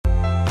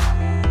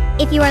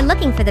If you are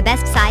looking for the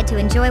best side to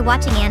enjoy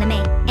watching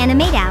anime,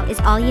 AnimeDAO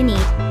is all you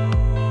need.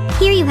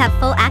 Here you have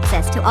full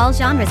access to all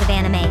genres of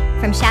anime,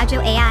 from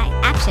shoujo AI,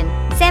 action,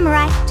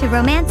 samurai, to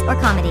romance or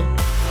comedy.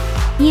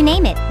 You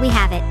name it, we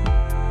have it.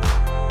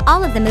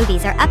 All of the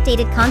movies are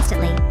updated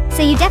constantly,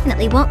 so you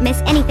definitely won't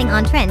miss anything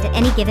on trend at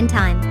any given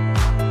time.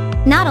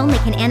 Not only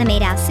can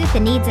AnimeDAO suit the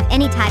needs of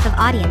any type of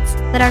audience,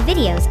 but our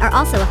videos are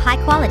also of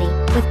high quality,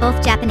 with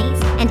both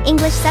Japanese and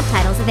English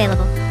subtitles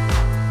available.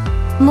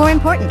 More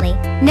importantly,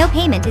 no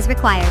payment is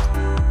required.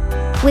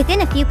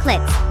 Within a few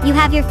clicks, you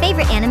have your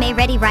favorite anime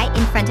ready right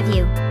in front of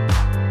you.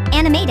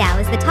 AnimeDAO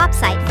is the top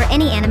site for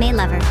any anime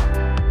lover.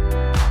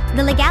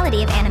 The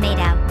legality of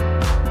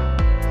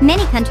AnimeDAO.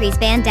 Many countries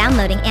ban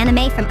downloading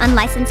anime from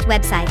unlicensed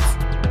websites.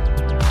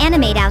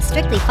 AnimeDAO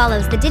strictly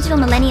follows the Digital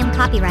Millennium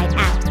Copyright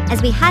Act,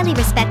 as we highly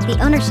respect the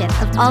ownership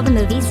of all the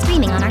movies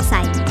streaming on our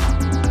site.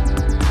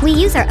 We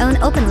use our own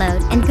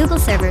OpenLoad and Google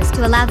servers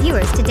to allow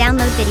viewers to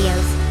download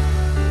videos.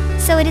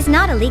 So it is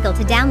not illegal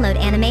to download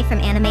anime from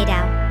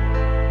AnimeDAO.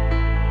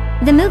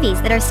 The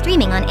movies that are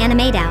streaming on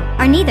AnimeDAO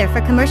are neither for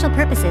commercial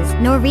purposes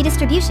nor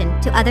redistribution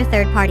to other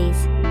third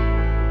parties.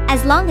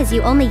 As long as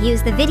you only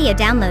use the video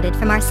downloaded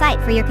from our site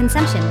for your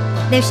consumption,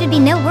 there should be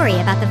no worry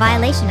about the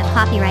violation of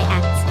copyright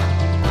acts.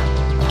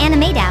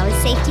 AnimeDAO is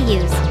safe to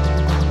use.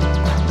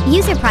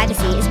 User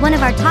privacy is one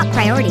of our top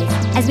priorities,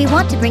 as we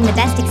want to bring the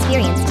best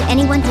experience to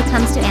anyone who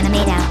comes to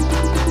AnimeDAO.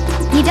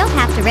 You don't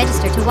have to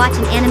register to watch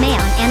an anime on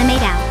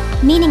AnimeDAO,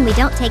 meaning we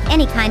don't take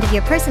any kind of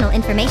your personal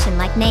information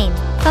like name,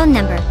 phone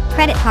number,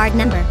 credit card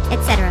number,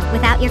 etc.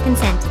 without your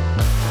consent.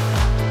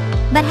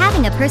 But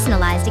having a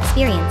personalized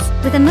experience,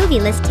 with a movie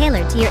list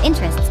tailored to your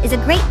interests is a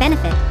great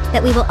benefit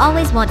that we will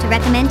always want to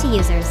recommend to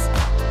users.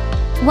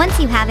 Once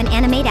you have an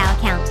AnimeDAO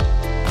account.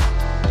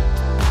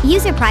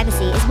 User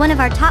privacy is one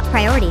of our top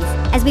priorities,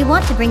 as we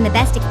want to bring the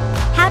best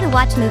how to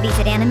watch movies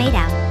at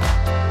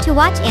AnimeDAO. To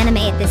watch anime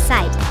at this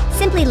site,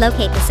 simply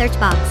locate the search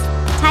box,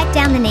 type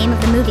down the name of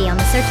the movie on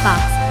the search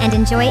box, and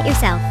enjoy it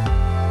yourself.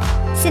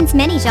 Since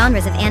many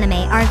genres of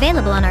anime are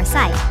available on our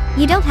site,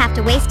 you don't have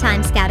to waste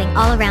time scouting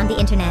all around the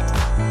internet.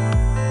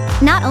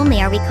 Not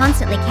only are we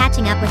constantly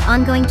catching up with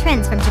ongoing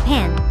trends from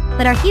Japan,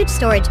 but our huge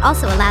storage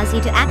also allows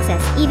you to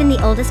access even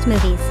the oldest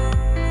movies.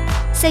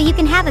 So you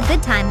can have a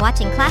good time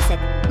watching classic,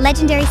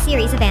 legendary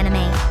series of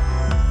anime.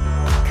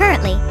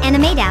 Currently,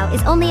 AnimeDAO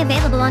is only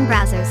available on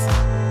browsers.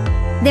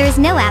 There is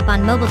no app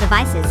on mobile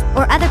devices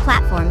or other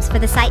platforms for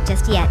the site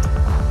just yet.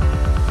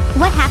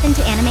 What happened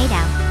to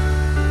AnimeDAO?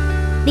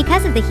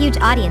 Because of the huge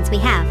audience we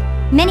have,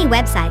 many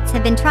websites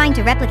have been trying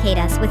to replicate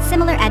us with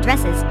similar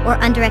addresses or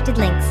undirected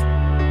links.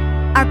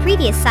 Our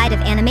previous site of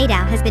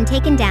AnimeDAO has been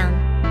taken down.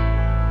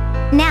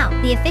 Now,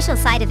 the official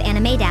site of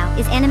AnimeDAO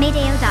is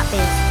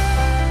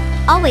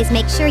animedao.biz. Always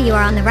make sure you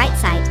are on the right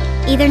site,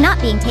 either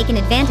not being taken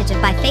advantage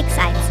of by fake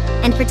sites,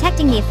 and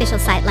protecting the official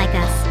site like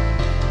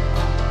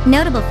us.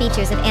 Notable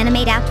features of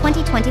AnimeDAO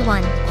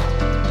 2021.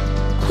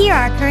 Here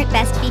are our current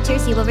best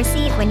features you will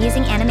receive when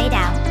using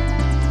AnimeDAO.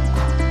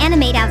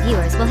 AnimeDAO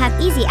viewers will have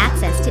easy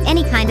access to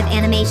any kind of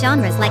anime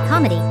genres like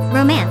comedy,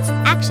 romance,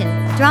 action,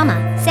 drama,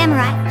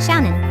 samurai,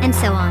 shounen, and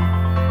so on.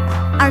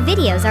 Our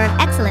videos are of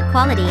excellent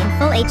quality in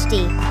full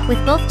HD,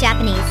 with both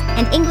Japanese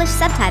and English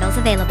subtitles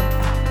available.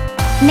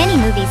 Many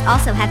movies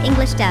also have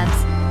English dubs.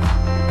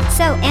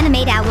 So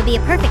AnimeDAO will be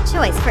a perfect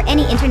choice for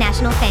any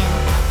international fan.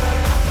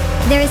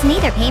 There is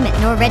neither payment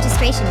nor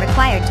registration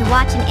required to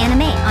watch an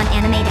anime on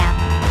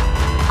AnimeDAO.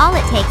 All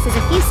it takes is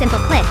a few simple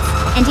clicks,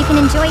 and you can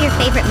enjoy your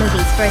favorite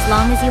movies for as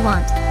long as you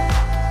want.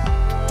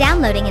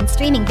 Downloading and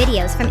streaming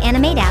videos from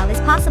AnimeDAO is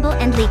possible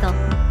and legal.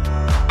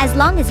 As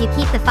long as you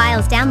keep the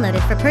files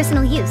downloaded for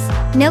personal use,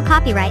 no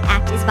copyright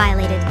act is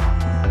violated.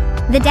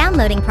 The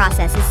downloading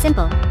process is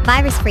simple,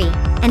 virus-free,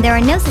 and there are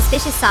no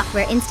suspicious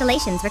software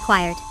installations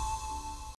required.